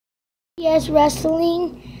Hts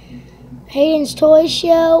Wrestling, Hayden's Toy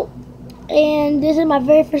Show, and this is my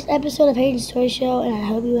very first episode of Hayden's Toy Show, and I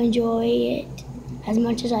hope you enjoy it as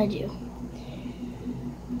much as I do.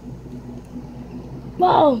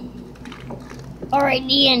 Whoa! Alright,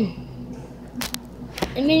 Ian.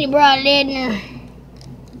 The mini bra Ledner.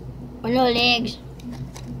 With no legs.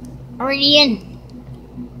 Alright, Ian.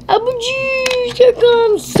 Oh, jeez, here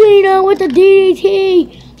comes Cena with the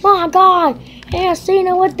DDT. My God. And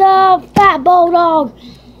Cena with the fat bulldog.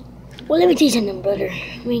 Well, let me tell you something, brother.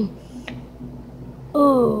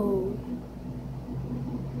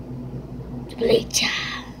 Triple H.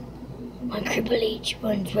 When Triple H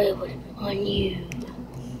runs railroad on you.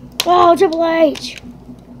 Oh, Triple H.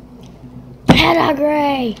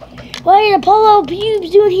 Pedigree. Wait, Apollo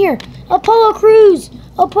Pubes doing here? Apollo Crews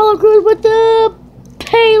with the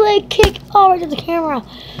Pele kick. Oh, right to the camera.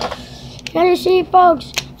 Now you see,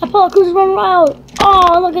 folks. Apollo Crews is running wild.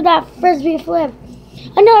 Oh, look at that frisbee flip.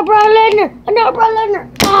 Another Brock Lesnar.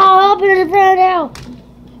 Oh, up in his friend now.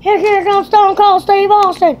 Here comes Stone Cold Steve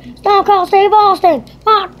Austin. My God, Stunner.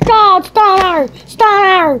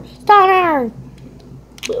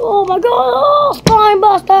 Oh my God, oh, spine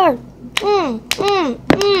buster.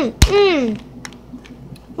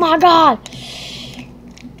 My God.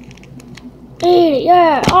 Eat it,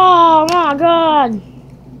 yeah. Oh my God.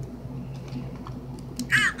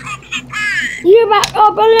 You're back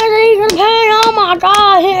up and eating the pain. Oh my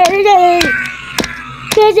God, here it is.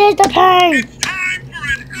 This is the pain.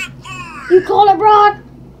 You call it, Brock?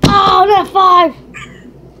 Oh, that's 5.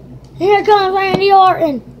 Here comes Randy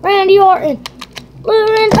Orton.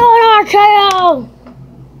 Losing on RKO.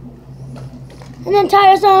 And then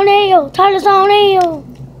Titus O'Neil.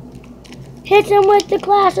 Hits him with the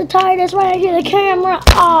class of Titus right into the camera.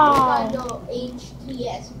 Oh. I know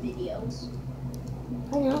HTS videos.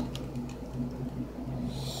 I know.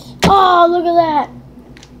 Oh, look at that.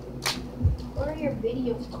 What are your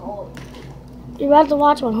videos called? You're about to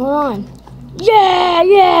watch one. Hold on.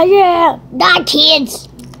 Yeah. Die, kids.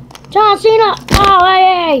 John Cena. Oh,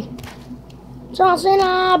 hey. John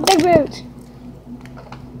Cena, big boot.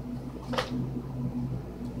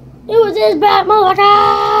 Who is this bat,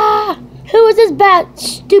 motherfucker? Who is this bat,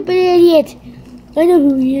 stupid idiot? I know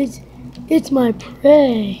who he is. It's my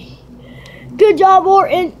prey. Good job,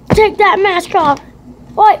 Orton. Take that mask off.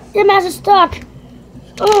 What? Your mask is stuck.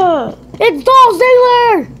 It's Dolph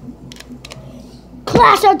Ziggler.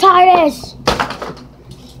 Clash of Titus.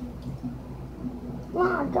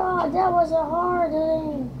 My God, that was a hard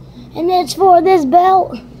thing. And it's for this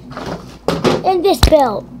belt. And this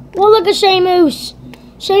belt. Well, look at Sheamus.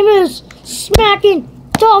 Sheamus smacking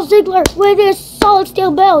Dolph Ziggler with his solid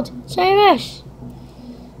steel belt. Sheamus.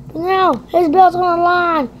 Now, his belt's on the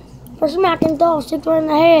line for smacking Dolph Ziggler in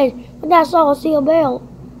the head with that solid steel belt.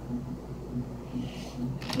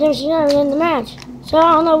 There's never in the match. So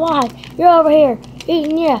I don't know why. You're over here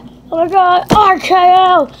eating, yeah. Oh my God,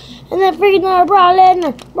 RKO. And then freaking another Brock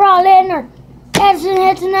Lesnar. Edson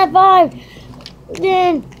hits in that 5.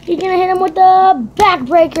 Then you're gonna hit him with the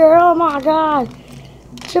backbreaker. Oh my God.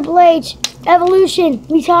 Triple H, Evolution,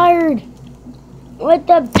 retired with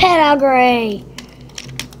the pedigree.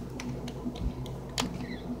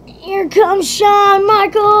 Here comes Shawn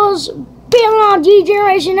Michaels, feeling on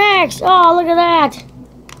D-Generation X. Oh, look at that.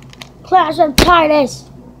 Clash of Titus.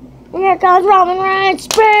 And here comes Roman Reigns,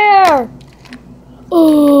 spear.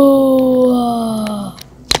 Ooh.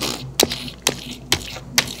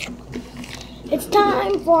 It's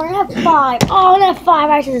time for an F5. Oh, an F5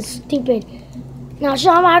 actually is stupid. Now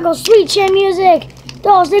Shawn Michaels, sweet chin music.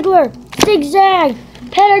 Dolph Ziggler, zigzag,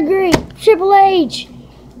 pedigree, Triple H,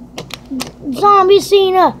 Zombie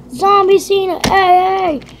Cena,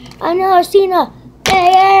 hey. Another Cena,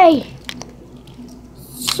 hey.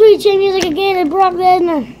 Sweet chin music again to Brock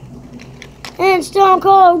Lesnar. And Stone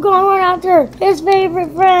Cold going right after his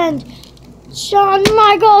favorite friend, Shawn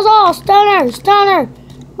Michaels. Oh, stunner.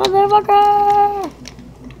 Motherfucker.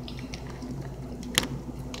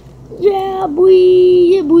 Yeah,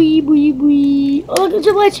 boy. Oh, look at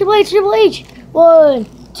Triple H. 1,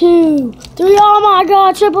 2, 3. Oh my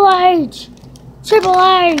God, Triple H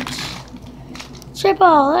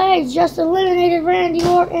just eliminated Randy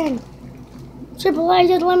Orton. Triple H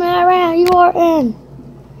just eliminated Randy Orton.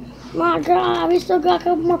 My God, we still got a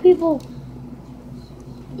couple more people.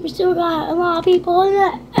 We still got a lot of people in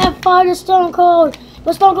that F5 to Stone Cold.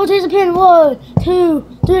 But Stone Cold takes a pin. 1, 2,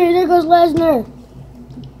 3. There goes Lesnar.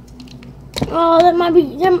 Oh, those might be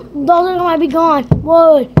gone.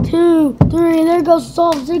 1, 2, 3. There goes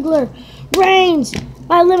Dolph Ziggler. Reigns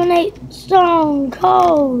I eliminate Stone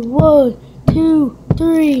Cold. 1, 2,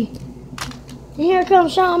 3. And here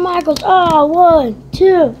comes Shawn Michaels. Oh, 1,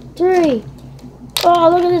 2, 3. Oh,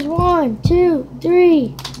 look at this. 1, 2,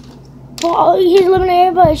 3. Oh, he's eliminating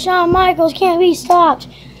everybody. Shawn Michaels can't be stopped.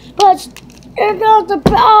 But here goes the.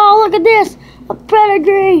 Oh, look at this. A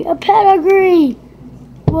pedigree. A pedigree.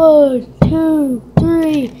 1, 2,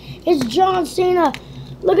 3. It's John Cena.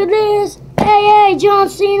 Look at this. Hey, John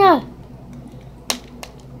Cena.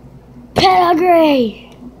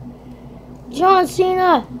 Pedigree. John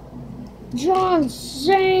Cena. John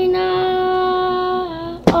Cena.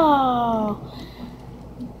 Oh.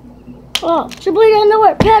 Oh, Triple H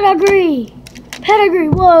nowhere. Pedigree. Pedigree.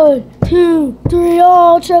 1, 2, 3.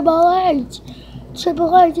 Oh, Triple H.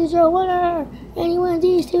 Triple H is your winner. And he wins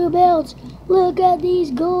these 2 belts. Look at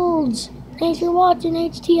these golds. Thanks for watching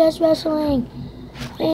HTS Wrestling.